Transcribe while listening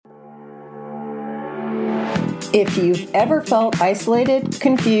If you've ever felt isolated,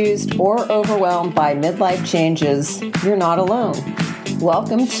 confused, or overwhelmed by midlife changes, you're not alone.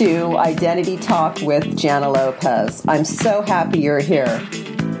 Welcome to Identity Talk with Jana Lopez. I'm so happy you're here.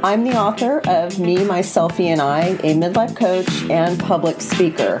 I'm the author of Me, Myselfie, and I, a midlife coach and public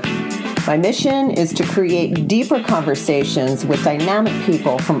speaker. My mission is to create deeper conversations with dynamic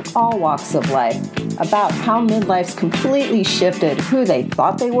people from all walks of life about how midlife's completely shifted who they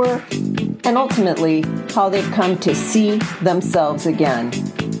thought they were and ultimately how they've come to see themselves again.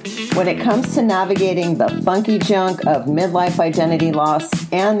 When it comes to navigating the funky junk of midlife identity loss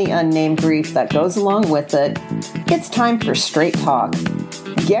and the unnamed grief that goes along with it, it's time for straight talk.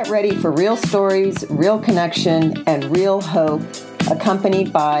 Get ready for real stories, real connection, and real hope,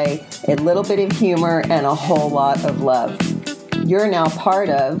 accompanied by a little bit of humor and a whole lot of love. You're now part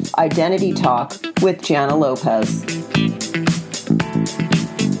of Identity Talk with Jana Lopez.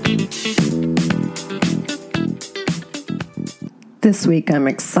 This week, I'm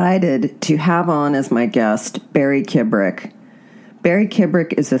excited to have on as my guest Barry Kubrick. Barry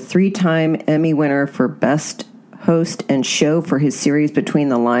Kubrick is a 3-time Emmy winner for Best Host and Show for his series Between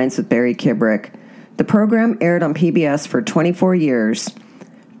the Lines with Barry Kubrick. The program aired on PBS for 24 years.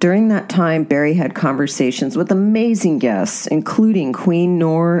 During that time, Barry had conversations with amazing guests, including Queen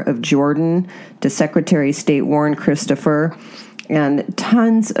Noor of Jordan to Secretary of State Warren Christopher, and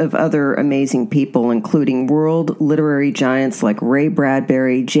tons of other amazing people, including world literary giants like Ray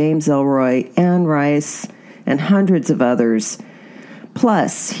Bradbury, James Ellroy, Anne Rice, and hundreds of others.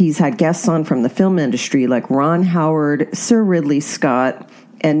 Plus, he's had guests on from the film industry like Ron Howard, Sir Ridley Scott,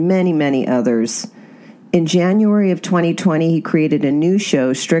 and many, many others. In January of 2020, he created a new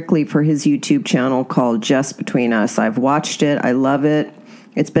show strictly for his YouTube channel called Just Between Us. I've watched it. I love it.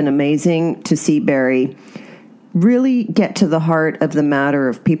 It's been amazing to see Barry really get to the heart of the matter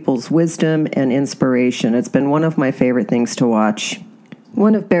of people's wisdom and inspiration. It's been one of my favorite things to watch.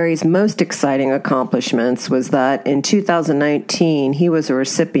 One of Barry's most exciting accomplishments was that in 2019, he was a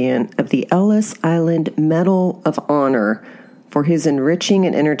recipient of the Ellis Island Medal of Honor for his enriching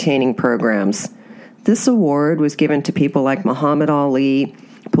and entertaining programs. This award was given to people like Muhammad Ali,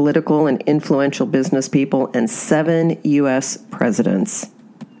 political and influential business people, and 7 U.S. presidents.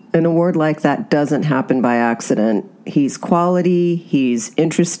 An award like that doesn't happen by accident. He's quality, he's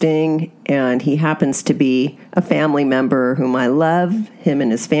interesting, and he happens to be a family member whom I love, him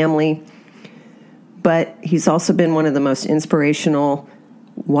and his family. But he's also been one of the most inspirational,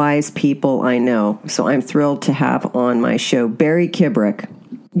 wise people I know. So I'm thrilled to have on my show Barry Kubrick.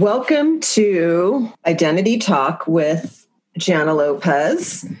 Welcome to Identity Talk with Jana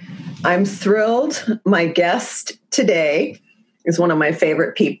Lopez. I'm thrilled. My guest today is one of my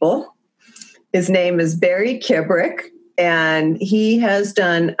favorite people. His name is Barry Kubrick, and he has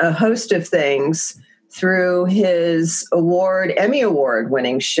done a host of things through his Emmy Award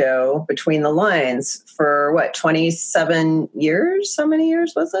winning show Between the Lines for 27 years? How many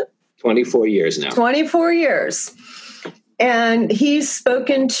years was it? 24 years now. 24 years. And he's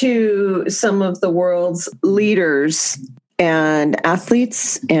spoken to some of the world's leaders and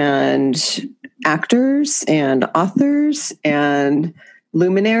athletes and actors and authors and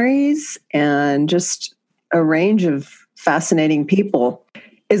luminaries and just a range of fascinating people.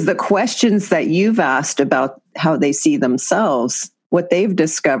 Is the questions that you've asked about how they see themselves, what they've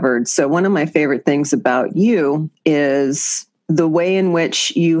discovered. So one of my favorite things about you is the way in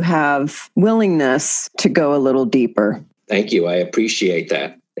which you have willingness to go a little deeper. Thank you. I appreciate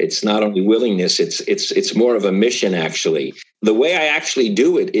that. It's not only willingness, it's more of a mission, actually. The way I actually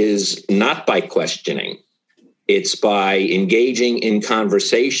do it is not by questioning. It's by engaging in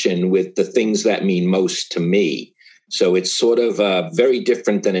conversation with the things that mean most to me. So it's sort of very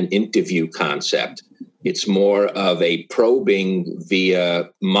different than an interview concept. It's more of a probing via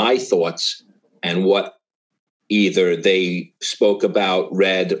my thoughts and what either they spoke about,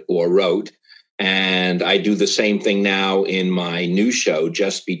 read, or wrote. And I do the same thing now in my new show,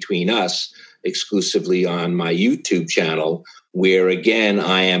 Just Between Us, exclusively on my YouTube channel, where, again,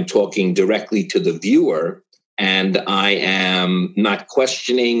 I am talking directly to the viewer, and I am not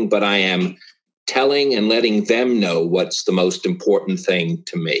questioning, but I am telling and letting them know what's the most important thing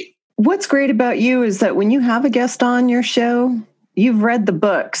to me. What's great about you is that when you have a guest on your show, you've read the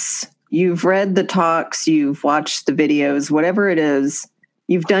books, you've read the talks, you've watched the videos, whatever it is,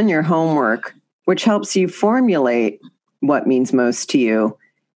 you've done your homework, which helps you formulate what means most to you.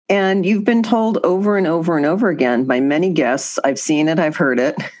 And you've been told over and over and over again by many guests, I've seen it, I've heard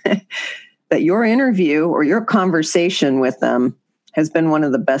it, that your interview or your conversation with them has been one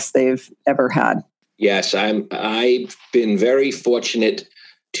of the best they've ever had. Yes, I've been very fortunate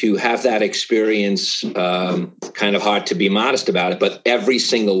to have that experience, kind of hard to be modest about it, but every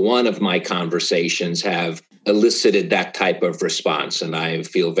single one of my conversations have elicited that type of response. And I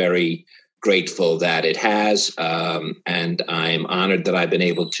feel very grateful that it has. And I'm honored that I've been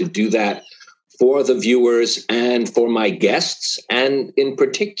able to do that for the viewers and for my guests, and in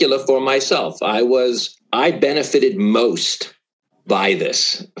particular for myself. I benefited most by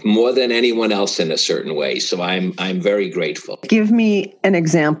this, more than anyone else in a certain way. So I'm very grateful. Give me an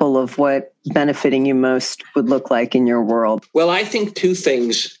example of what benefiting you most would look like in your world. Well, I think two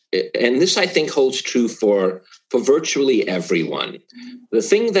things, and this I think holds true for virtually everyone. The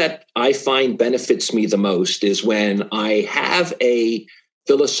thing that I find benefits me the most is when I have a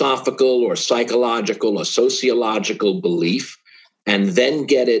philosophical or psychological or sociological belief and then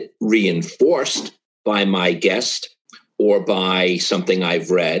get it reinforced by my guest or by something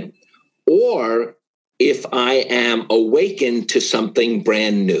I've read, or if I am awakened to something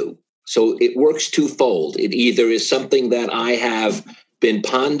brand new. So it works twofold. It either is something that I have been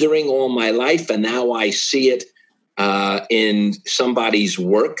pondering all my life, and now I see it in somebody's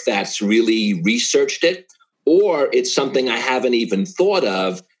work that's really researched it, or it's something I haven't even thought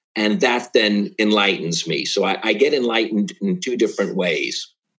of, and that then enlightens me. So I get enlightened in two different ways.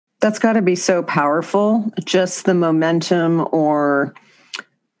 That's got to be so powerful, just the momentum or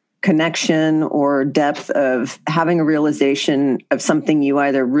connection or depth of having a realization of something you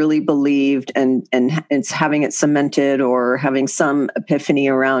either really believed and it's having it cemented, or having some epiphany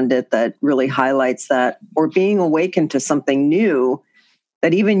around it that really highlights that, or being awakened to something new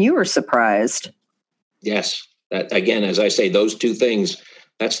that even you were surprised. Yes. That, again, as I say, those two things,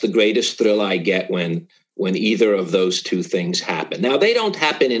 that's the greatest thrill I get when either of those two things happen. Now, they don't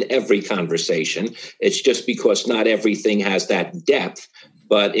happen in every conversation. It's just because not everything has that depth.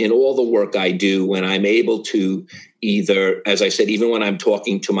 But in all the work I do, when I'm able to either, as I said, even when I'm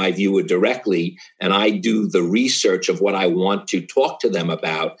talking to my viewer directly, and I do the research of what I want to talk to them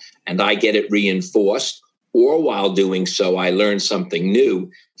about, and I get it reinforced, or while doing so, I learn something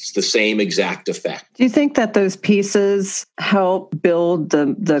new, it's the same exact effect. Do you think that those pieces help build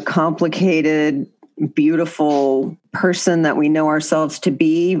the complicated, beautiful person that we know ourselves to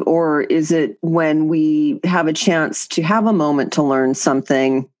be? Or is it when we have a chance to have a moment to learn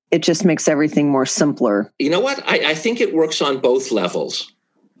something, it just makes everything more simpler? You know what? I think it works on both levels.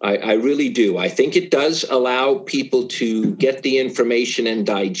 I really do. I think it does allow people to get the information and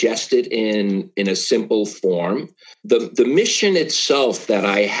digest it in a simple form. The mission itself that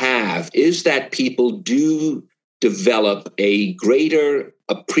I have is that people do develop a greater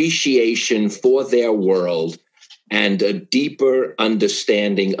appreciation for their world and a deeper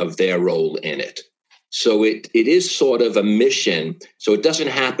understanding of their role in it. So it is sort of a mission. So it doesn't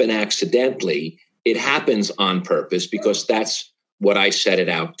happen accidentally. It happens on purpose because that's what I set it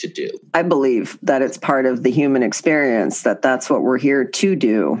out to do. I believe that it's part of the human experience, that's what we're here to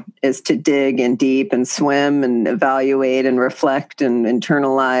do, is to dig in deep and swim and evaluate and reflect and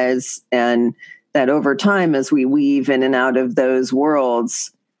internalize. And that over time, as we weave in and out of those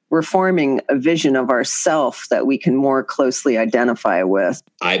worlds, we're forming a vision of ourself that we can more closely identify with.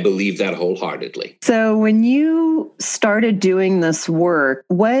 I believe that wholeheartedly. So when you started doing this work,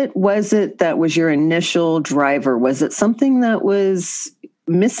 what was it that was your initial driver? Was it something that was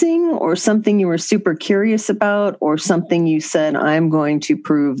missing, or something you were super curious about, or something you said, I'm going to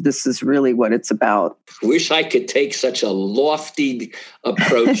prove this is really what it's about? Wish I could take such a lofty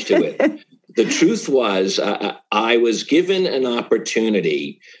approach to it. The truth was, I was given an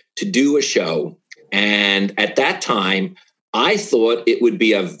opportunity to do a show. And at that time, I thought it would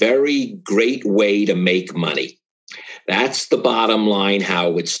be a very great way to make money. That's the bottom line,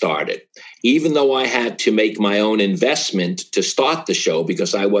 how it started. Even though I had to make my own investment to start the show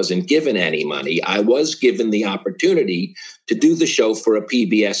because I wasn't given any money, I was given the opportunity to do the show for a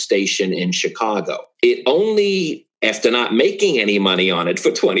PBS station in Chicago. It only, after not making any money on it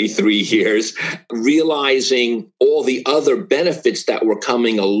for 23 years, realizing all the other benefits that were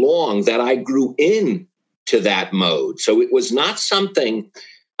coming along, that I grew into that mode. So it was not something,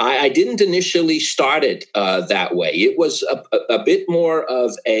 I didn't initially start it that way. It was a bit more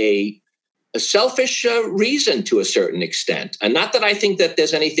of a selfish reason to a certain extent. And not that I think that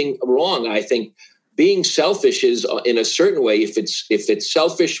there's anything wrong. I think being selfish is, in a certain way, if it's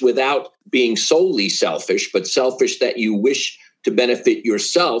selfish without being solely selfish, but selfish that you wish to benefit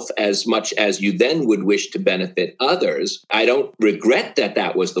yourself as much as you then would wish to benefit others. I don't regret that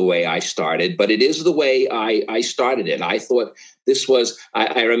that was the way I started, but it is the way I started it. I thought this was,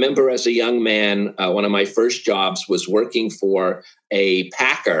 I remember as a young man, one of my first jobs was working for a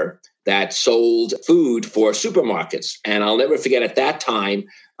packer that sold food for supermarkets. And I'll never forget, at that time,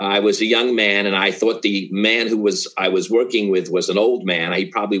 I was a young man, and I thought the man I was working with was an old man. He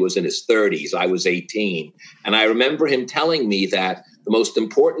probably was in his 30s. I was 18. And I remember him telling me that the most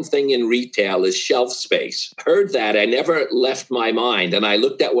important thing in retail is shelf space. I heard that. I never left my mind. And I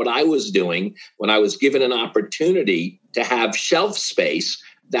looked at what I was doing when I was given an opportunity to have shelf space.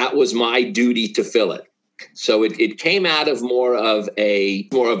 That was my duty to fill it. So it came out of more of a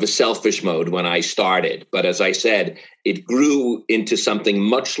selfish mode when I started. But as I said, it grew into something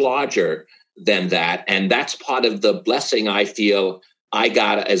much larger than that. And that's part of the blessing I feel I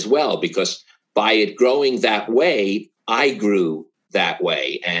got as well, because by it growing that way, I grew that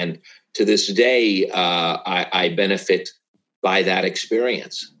way. And to this day, I benefit by that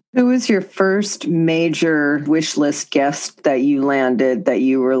experience. Who was your first major wish list guest that you landed that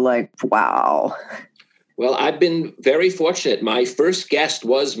you were like, wow? Well, I've been very fortunate. My first guest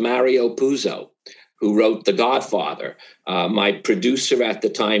was Mario Puzo, who wrote The Godfather. My producer at the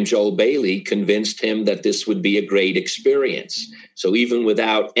time, Joel Bailey, convinced him that this would be a great experience. So even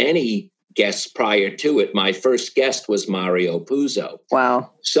without any guests prior to it, my first guest was Mario Puzo.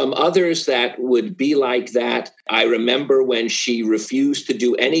 Wow. Some others that would be like that, I remember when she refused to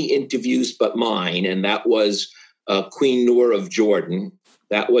do any interviews but mine, and that was Queen Noor of Jordan.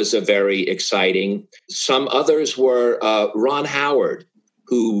 That was a very exciting. Some others were Ron Howard,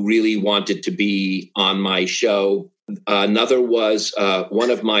 who really wanted to be on my show. Another was one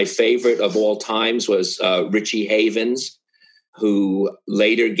of my favorite of all times was Richie Havens, who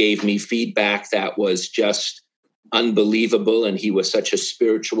later gave me feedback that was just unbelievable. And he was such a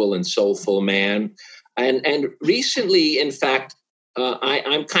spiritual and soulful man. And recently, in fact,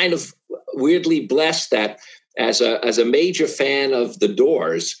 I'm kind of weirdly blessed that as a major fan of The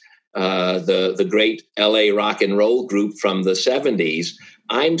Doors, the great LA rock and roll group from the 70s,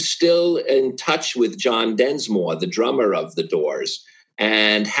 I'm still in touch with John Densmore, the drummer of The Doors.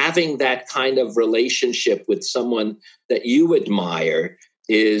 And having that kind of relationship with someone that you admire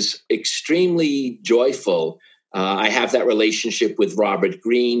is extremely joyful. I have that relationship with Robert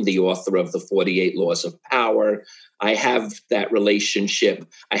Greene, the author of The 48 Laws of Power. I have that relationship.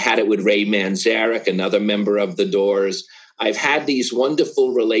 I had it with Ray Manzarek, another member of The Doors. I've had these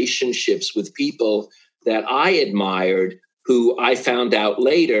wonderful relationships with people that I admired, who I found out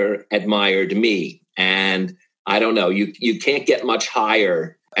later admired me. And I don't know, you can't get much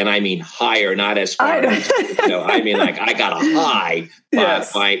higher. And I mean higher, not as far as, I mean, like I got a high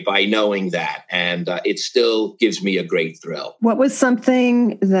by knowing that. And it still gives me a great thrill. What was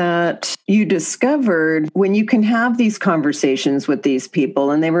something that you discovered when you can have these conversations with these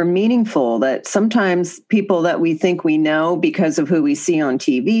people and they were meaningful, that sometimes people that we think we know because of who we see on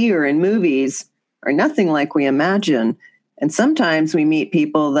TV or in movies are nothing like we imagine. And sometimes we meet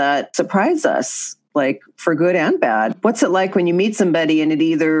people that surprise us, like for good and bad. What's it like when you meet somebody and it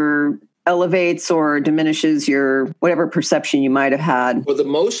either elevates or diminishes your whatever perception you might have had? For the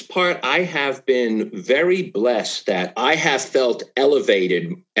most part, I have been very blessed that I have felt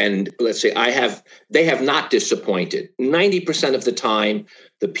elevated, and let's say they have not disappointed. 90% of the time,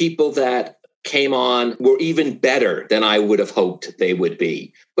 the people that came on were even better than I would have hoped they would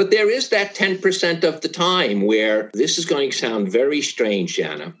be. But there is that 10% of the time where, this is going to sound very strange,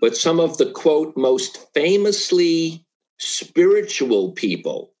 Shanna, but some of the, quote, most famously spiritual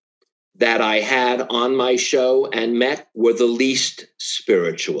people that I had on my show and met were the least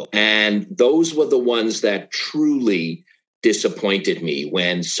spiritual. And those were the ones that truly disappointed me,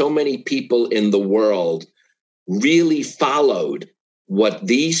 when so many people in the world really followed what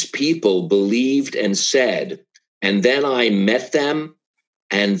these people believed and said. And then I met them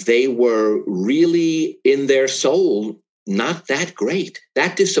and they were really in their soul not that great.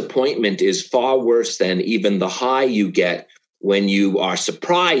 That disappointment is far worse than even the high you get when you are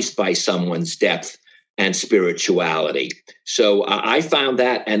surprised by someone's depth and spirituality. So I found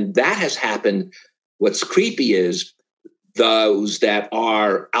that, and that has happened. What's creepy is those that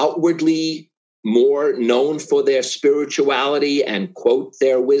are outwardly more known for their spirituality and quote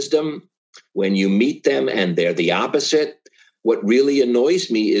their wisdom, when you meet them and they're the opposite, what really annoys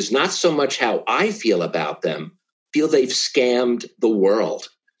me is not so much how I feel about them. I feel they've scammed the world.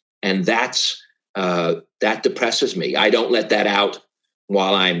 And that depresses me. I don't let that out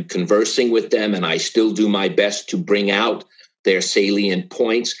while I'm conversing with them, and I still do my best to bring out their salient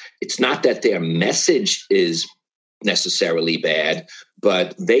points. It's not that their message is necessarily bad,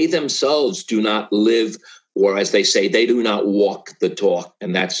 but they themselves do not live, or as they say, they do not walk the talk,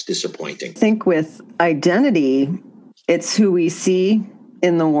 and that's disappointing. I think with identity, it's who we see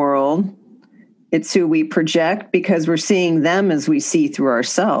in the world, It's who we project because we're seeing them as we see through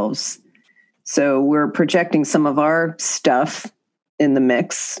ourselves. So we're projecting some of our stuff in the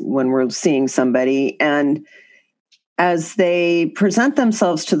mix when we're seeing somebody. And as they present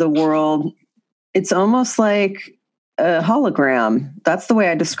themselves to the world, it's almost like a hologram. That's the way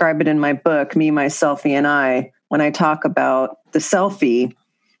I describe it in my book, Me, My, Selfie, and I, when I talk about the selfie,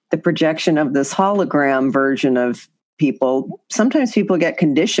 the projection of this hologram version of people. Sometimes people get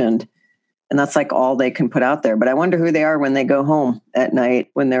conditioned, and that's like all they can put out there. But I wonder who they are when they go home at night,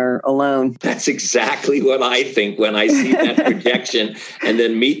 when they're alone. That's exactly what I think when I see that projection and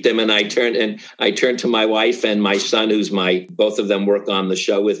then meet them. And I turn to my wife and my son, both of them work on the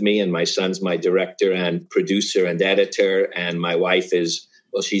show with me. And my son's my director and producer and editor. And my wife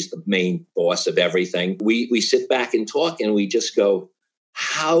she's the main boss of everything. We sit back and talk and we just go,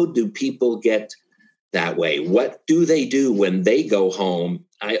 how do people get that way? What do they do when they go home?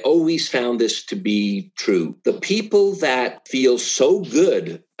 I always found this to be true. The people that feel so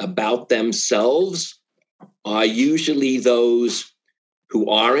good about themselves are usually those who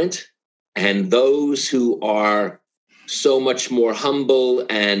aren't, and those who are so much more humble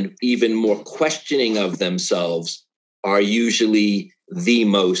and even more questioning of themselves are usually the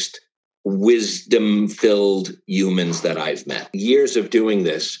most wisdom-filled humans that I've met. Years of doing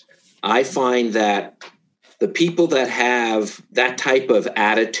this, I find that the people that have that type of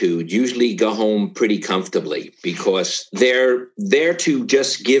attitude usually go home pretty comfortably because they're there to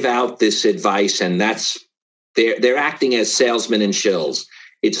just give out this advice, and they're acting as salesmen and shills.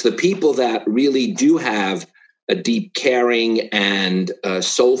 It's the people that really do have a deep caring and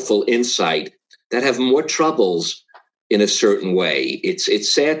soulful insight that have more troubles in a certain way.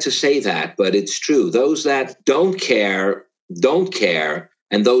 It's sad to say that, but it's true. Those that don't care,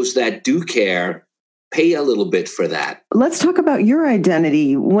 and those that do care pay a little bit for that. Let's talk about your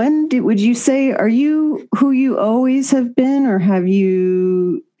identity. Would you say, are you who you always have been, or have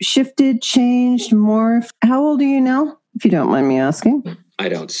you shifted, changed, morphed? How old are you now, if you don't mind me asking? I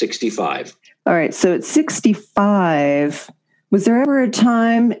don't, 65. All right. So at 65, was there ever a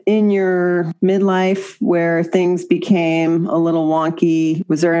time in your midlife where things became a little wonky?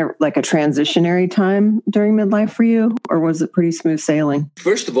 Was there like a transitionary time during midlife for you, or was it pretty smooth sailing?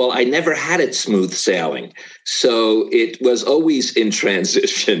 First of all, I never had it smooth sailing. So it was always in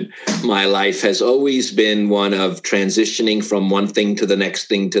transition. My life has always been one of transitioning from one thing to the next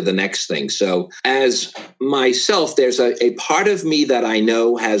thing to the next thing. So as myself, there's a part of me that I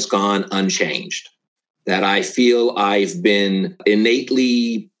know has gone unchanged, that I feel I've been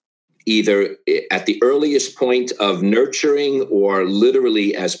innately either at the earliest point of nurturing or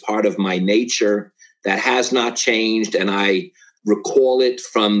literally as part of my nature that has not changed, and I recall it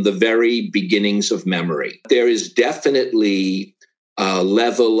from the very beginnings of memory. There is definitely a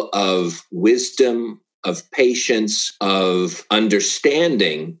level of wisdom, of patience, of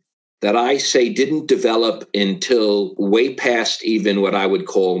understanding that I say didn't develop until way past even what I would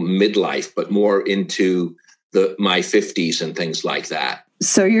call midlife, but more into my 50s and things like that.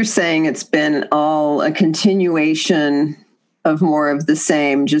 So you're saying it's been all a continuation of more of the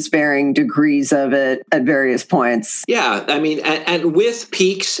same, just varying degrees of it at various points. Yeah, I mean, and with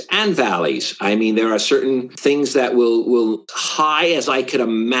peaks and valleys. I mean, there are certain things that will high as I could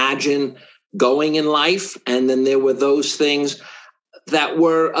imagine going in life, and then there were those things that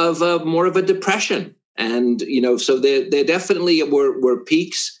were of more of a depression. And, so there definitely were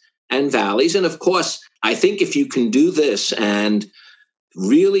peaks and valleys. And of course, I think if you can do this and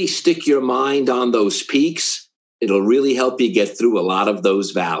really stick your mind on those peaks, it'll really help you get through a lot of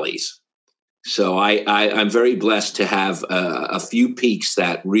those valleys. So I'm very blessed to have a few peaks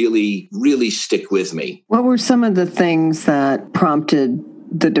that really, really stick with me. What were some of the things that prompted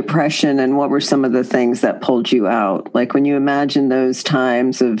the depression, and what were some of the things that pulled you out? Like when you imagine those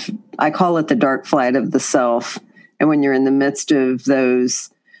times of, I call it the dark flight of the self. And when you're in the midst of those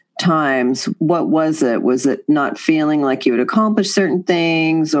times, what was it? Was it not feeling like you had accomplished certain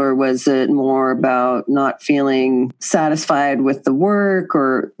things, or was it more about not feeling satisfied with the work,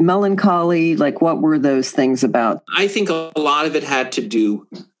 or melancholy? Like what were those things about? I think a lot of it had to do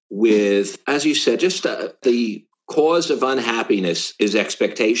with, as you said, just the cause of unhappiness is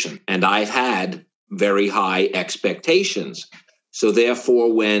expectation. And I've had very high expectations. So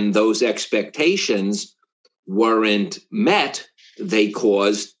therefore, when those expectations weren't met, they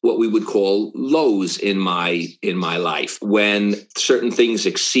caused what we would call lows in my life. When certain things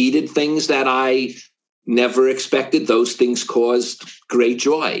exceeded things that I never expected, those things caused great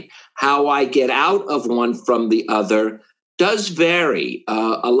joy. How I get out of one from the other does vary.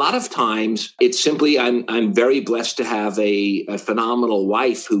 A lot of times, it's simply I'm very blessed to have a phenomenal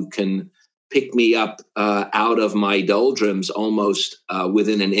wife who can pick me up out of my doldrums almost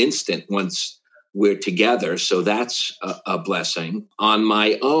within an instant once we're together. So that's a blessing. On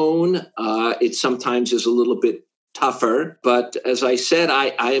my own, it sometimes is a little bit tougher. But as I said,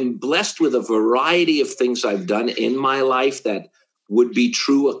 I am blessed with a variety of things I've done in my life that would be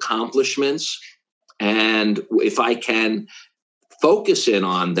true accomplishments. And if I can focus in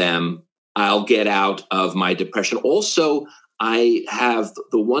on them, I'll get out of my depression. Also, I have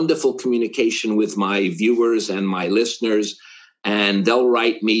the wonderful communication with my viewers and my listeners, and they'll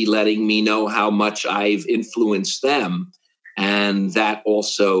write me letting me know how much I've influenced them. And that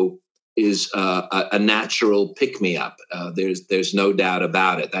also is a natural pick-me-up. There's no doubt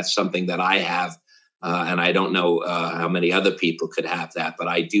about it. That's something that I have, and I don't know how many other people could have that, but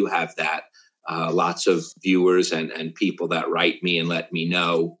I do have that. Lots of viewers and people that write me and let me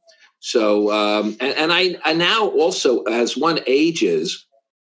know. So, and I now also, as one ages,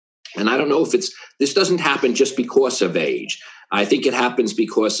 and I don't know if this doesn't happen just because of age. I think it happens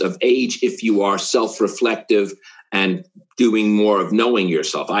because of age if you are self-reflective and doing more of knowing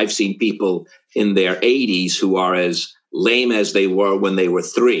yourself. I've seen people in their 80s who are as lame as they were when they were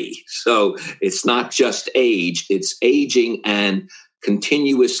 3. So it's not just age, it's aging and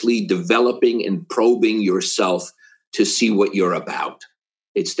continuously developing and probing yourself to see what you're about.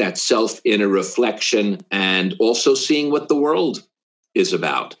 It's that self-inner reflection and also seeing what the world is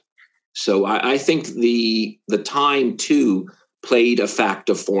about. So I think the time too played a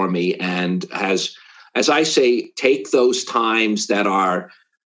factor for me, and has, as I say, take those times that are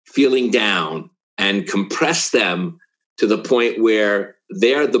feeling down and compress them to the point where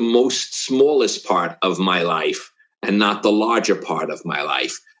they're the most smallest part of my life and not the larger part of my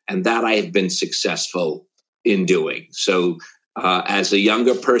life. And that I have been successful in doing. So as a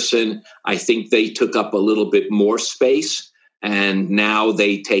younger person, I think they took up a little bit more space, and now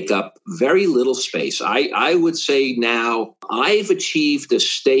they take up very little space. I would say now I've achieved a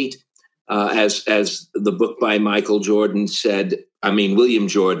state, as the book by William Jordan said, a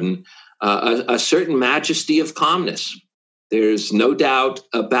certain majesty of calmness. There's no doubt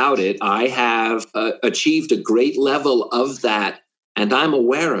about it. I have achieved a great level of that, and I'm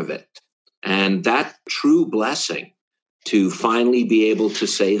aware of it. And that true blessing to finally be able to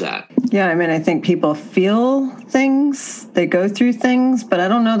say that. Yeah, I mean, I think people feel things, they go through things, but I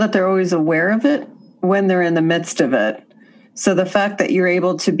don't know that they're always aware of it when they're in the midst of it. So the fact that you're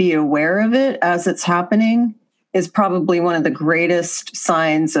able to be aware of it as it's happening is probably one of the greatest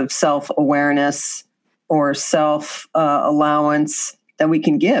signs of self-awareness or self-allowance that we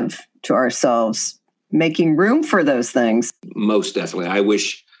can give to ourselves, making room for those things. Most definitely.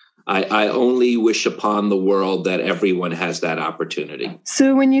 I only wish upon the world that everyone has that opportunity.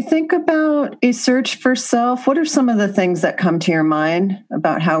 So when you think about a search for self, what are some of the things that come to your mind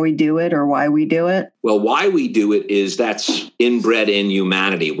about how we do it or why we do it? Well, why we do it is that's inbred in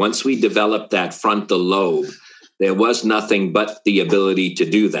humanity. Once we develop that frontal lobe, there was nothing but the ability to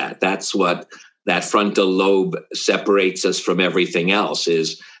do that. That's what that frontal lobe separates us from everything else.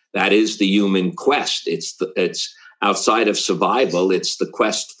 That is the human quest. It's outside of survival, it's the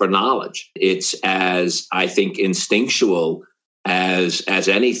quest for knowledge. It's as, I think, instinctual as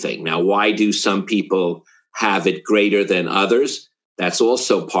anything. Now, why do some people have it greater than others? That's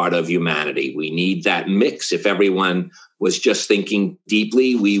also part of humanity. We need that mix. If everyone was just thinking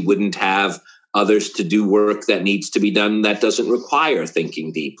deeply, we wouldn't have others to do work that needs to be done that doesn't require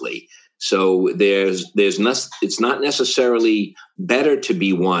thinking deeply. So it's not necessarily better to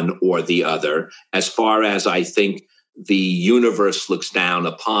be one or the other, as far as I think the universe looks down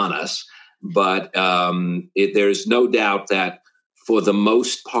upon us. But there's no doubt that for the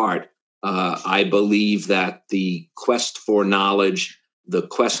most part, I believe that the quest for knowledge, the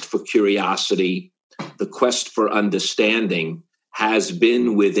quest for curiosity, the quest for understanding has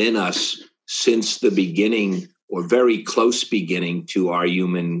been within us since the beginning, or very close beginning, to our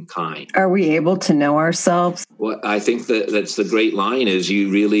humankind. Are we able to know ourselves? Well, I think that's the great line, is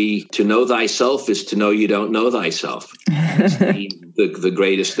to know thyself is to know you don't know thyself. It's the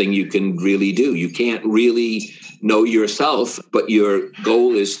greatest thing you can really do. You can't really know yourself, but your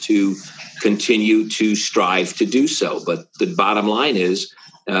goal is to continue to strive to do so. But the bottom line is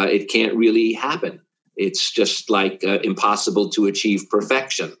it can't really happen. It's just like impossible to achieve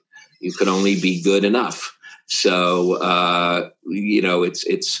perfection. You can only be good enough. So,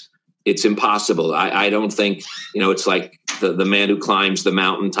 it's impossible. I don't think, it's like the man who climbs the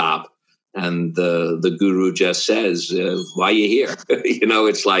mountaintop and the guru just says, why are you here?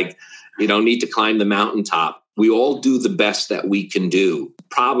 It's like, you don't need to climb the mountaintop. We all do the best that we can do.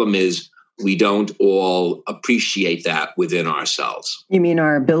 Problem is, we don't all appreciate that within ourselves. You mean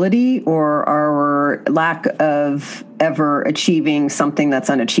our ability or our lack of ever achieving something that's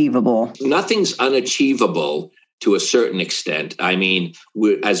unachievable? Nothing's unachievable to a certain extent. I mean,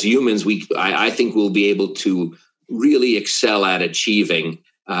 as humans, I think we'll be able to really excel at achieving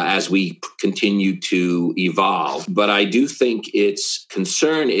as we continue to evolve. But I do think its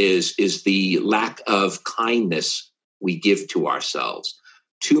concern is the lack of kindness we give to ourselves.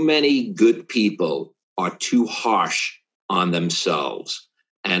 Too many good people are too harsh on themselves.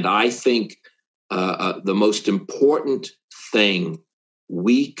 And I think the most important thing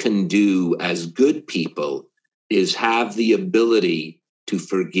we can do as good people is have the ability to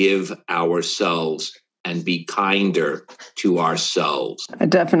forgive ourselves and be kinder to ourselves. I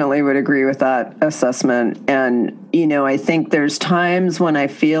definitely would agree with that assessment. And, I think there's times when I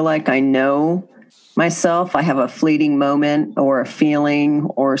feel like I know myself, I have a fleeting moment or a feeling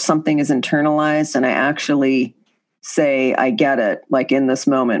or something is internalized, and I actually say, I get it, like in this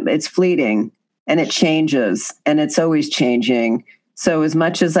moment. It's fleeting and it changes and it's always changing. So as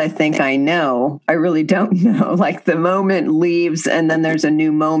much as I think I know, I really don't know. Like the moment leaves and then there's a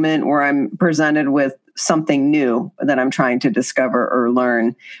new moment where I'm presented with something new that I'm trying to discover or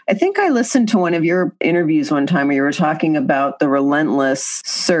learn. I think I listened to one of your interviews one time where you were talking about the relentless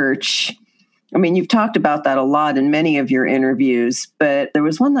search. I mean, you've talked about that a lot in many of your interviews, but there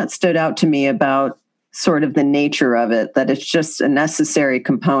was one that stood out to me about sort of the nature of it, that it's just a necessary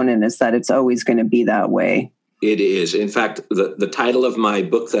component, is that it's always going to be that way. It is. In fact, the title of my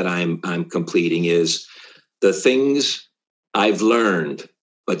book that I'm completing is The Things I've Learned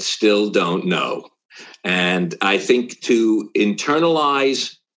But Still Don't Know. And I think to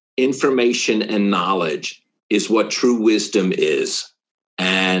internalize information and knowledge is what true wisdom is.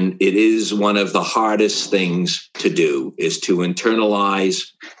 And it is one of the hardest things to do, is to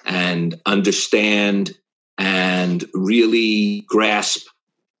internalize and understand and really grasp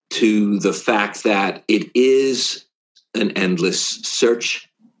to the fact that it is an endless search,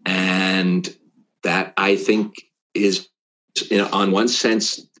 and that I think is, on one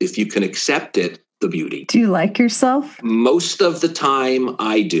sense, if you can accept it, the beauty. Do you like yourself? Most of the time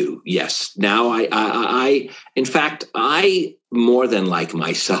I do, yes. Now I in fact, I more than like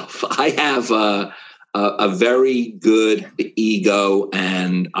myself. I have a very good ego,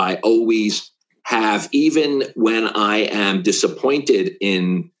 and I always have, even when I am disappointed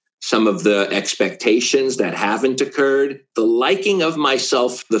in some of the expectations that haven't occurred, the liking of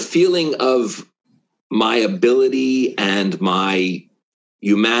myself, the feeling of my ability and my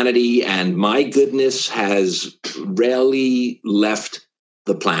humanity and my goodness has rarely left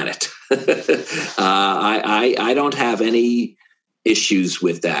the planet. I don't have any issues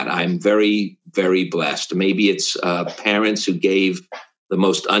with that. I'm very, very blessed. Maybe it's parents who gave the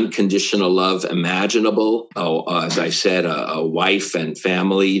most unconditional love imaginable. As I said, a wife and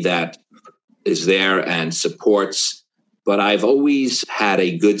family that is there and supports. But I've always had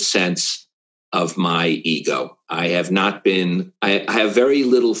a good sense of my ego. I have not been, I have very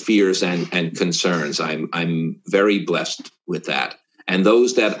little fears and concerns. I'm very blessed with that. And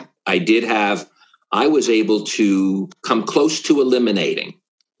those that I did have, I was able to come close to eliminating.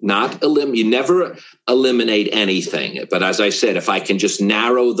 You never eliminate anything. But as I said, if I can just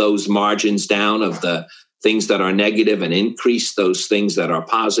narrow those margins down of the things that are negative and increase those things that are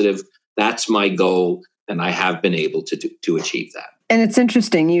positive, that's my goal. And I have been able to achieve that. And it's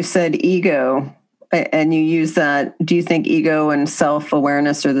interesting, you said ego, and you use that. Do you think ego and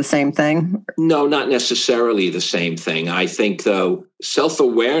self-awareness are the same thing? No, not necessarily the same thing. I think, though,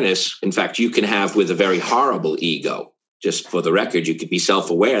 self-awareness, in fact, you can have with a very horrible ego. Just for the record, you could be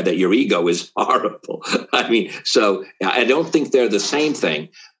self-aware that your ego is horrible. I mean, so I don't think they're the same thing.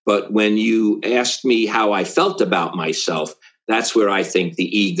 But when you asked me how I felt about myself, that's where I think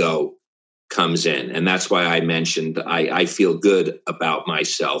the ego comes in. And that's why I mentioned I feel good about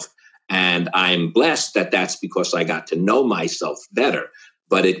myself. And I'm blessed that that's because I got to know myself better.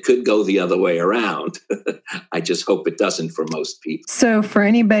 But it could go the other way around. I just hope it doesn't for most people. So for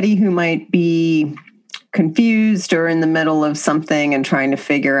anybody who might be confused or in the middle of something and trying to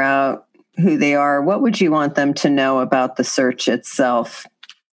figure out who they are, what would you want them to know about the search itself?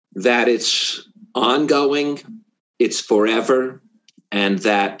 That it's ongoing, it's forever, and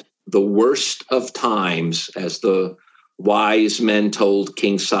that the worst of times, as the wise men told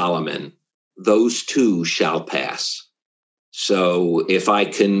King Solomon, those too shall pass. So if I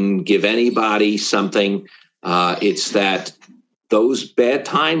can give anybody something, it's that those bad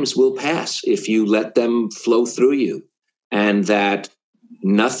times will pass if you let them flow through you, and that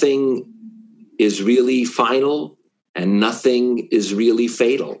nothing is really final and nothing is really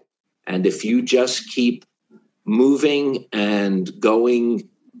fatal. And if you just keep moving and going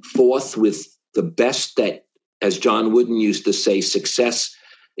forth with the best that, as John Wooden used to say, success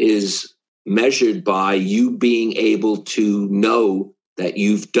is measured by you being able to know that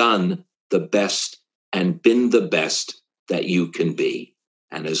you've done the best and been the best that you can be.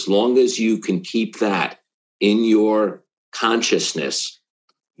 And as long as you can keep that in your consciousness,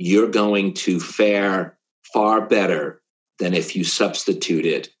 you're going to fare far better than if you substitute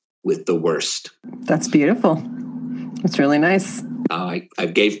it with the worst. That's beautiful. That's really nice. I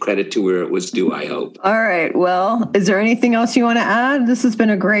gave credit to where it was due, I hope. All right. Well, is there anything else you want to add? This has been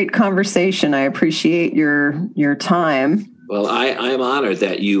a great conversation. I appreciate your time. Well, I'm honored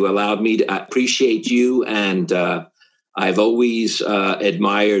that you allowed me to. I appreciate you, and I've always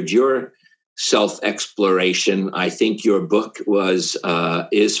admired your self-exploration. I think your book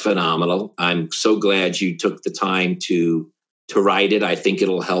is phenomenal. I'm so glad you took the time to write it. I think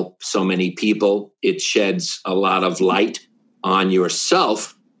it'll help so many people. It sheds a lot of light on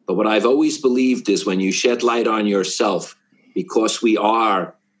yourself. But what I've always believed is when you shed light on yourself, because we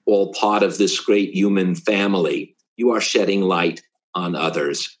are all part of this great human family, you are shedding light on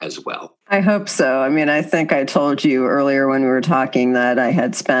others as well. I hope so. I mean, I think I told you earlier when we were talking that I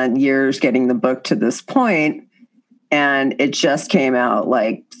had spent years getting the book to this point, and it just came out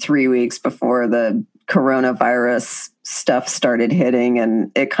like 3 weeks before the coronavirus stuff started hitting,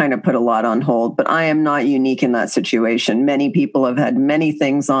 and it kind of put a lot on hold. But I am not unique in that situation. Many people have had many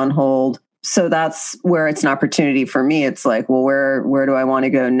things on hold. So that's where it's an opportunity for me. It's like, well, where do I want to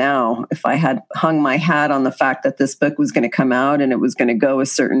go now? If I had hung my hat on the fact that this book was going to come out and it was going to go a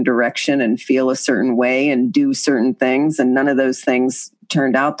certain direction and feel a certain way and do certain things, and none of those things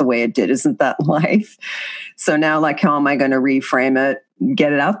turned out the way it did, isn't that life? So now, like, how am I going to reframe it,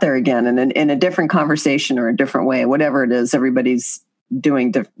 get it out there again, and in a different conversation or a different way, whatever it is? Everybody's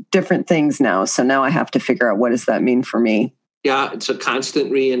doing different things now. So now I have to figure out, what does that mean for me? Yeah, it's a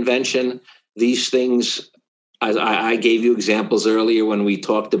constant reinvention. These things, I gave you examples earlier when we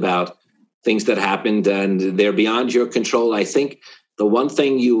talked about things that happened and they're beyond your control. I think the one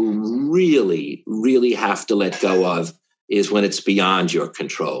thing you really, really have to let go of is when it's beyond your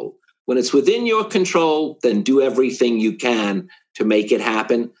control. When it's within your control, then do everything you can to make it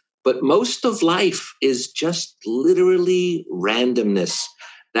happen. But most of life is just literally randomness.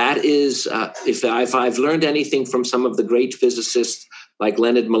 That is, if I've learned anything from some of the great physicists like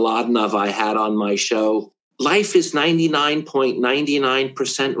Leonid Mlodinow I had on my show, life is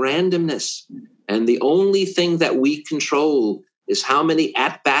 99.99% randomness. And the only thing that we control is how many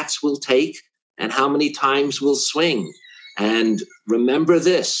at-bats we'll take and how many times we'll swing. And remember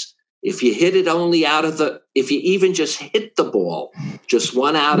this, if you hit it only if you even just hit the ball just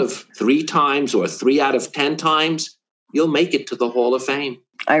 1 out of 3 times or 3 out of 10 times, you'll make it to the Hall of Fame.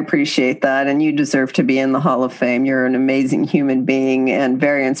 I appreciate that. And you deserve to be in the Hall of Fame. You're an amazing human being and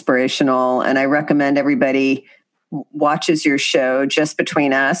very inspirational. And I recommend everybody watches your show, Just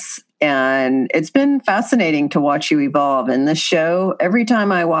Between Us. And it's been fascinating to watch you evolve. And this show, every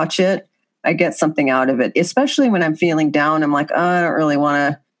time I watch it, I get something out of it, especially when I'm feeling down. I'm like, oh, I don't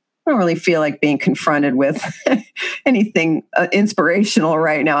really feel like being confronted with anything inspirational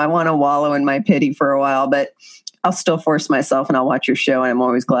right now. I want to wallow in my pity for a while, but I'll still force myself and I'll watch your show. And I'm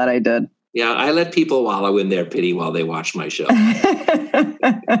always glad I did. Yeah, I let people wallow in their pity while they watch my show.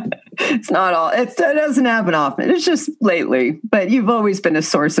 It's not all, it doesn't happen often. It's just lately, but you've always been a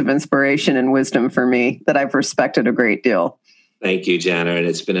source of inspiration and wisdom for me that I've respected a great deal. Thank you, Jana. And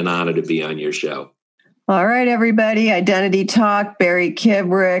it's been an honor to be on your show. All right, everybody. Identity Talk, Barry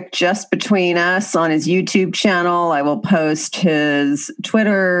Kibrick, Just Between Us on his YouTube channel. I will post his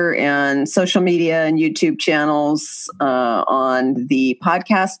Twitter and social media and YouTube channels on the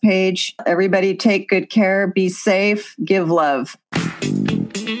podcast page. Everybody take good care, be safe, give love.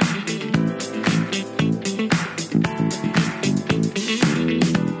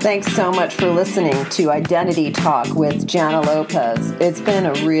 Thanks so much for listening to Identity Talk with Jana Lopez. It's been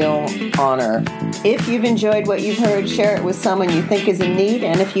a real honor. If you've enjoyed what you've heard, share it with someone you think is in need.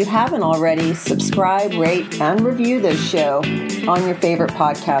 And if you haven't already, subscribe, rate, and review this show on your favorite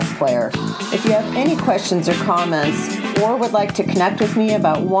podcast player. If you have any questions or comments, or would like to connect with me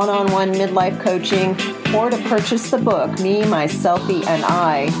about one-on-one midlife coaching, or to purchase the book, Me, My Selfie, and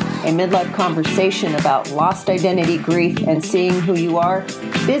I, a midlife conversation about lost identity, grief, and seeing who you are,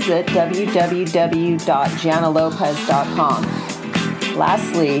 visit www.janalopez.com.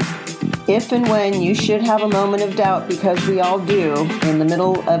 Lastly, if and when you should have a moment of doubt, because we all do in the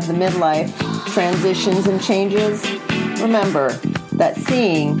middle of the midlife transitions and changes, remember that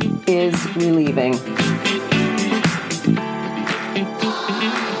seeing is relieving.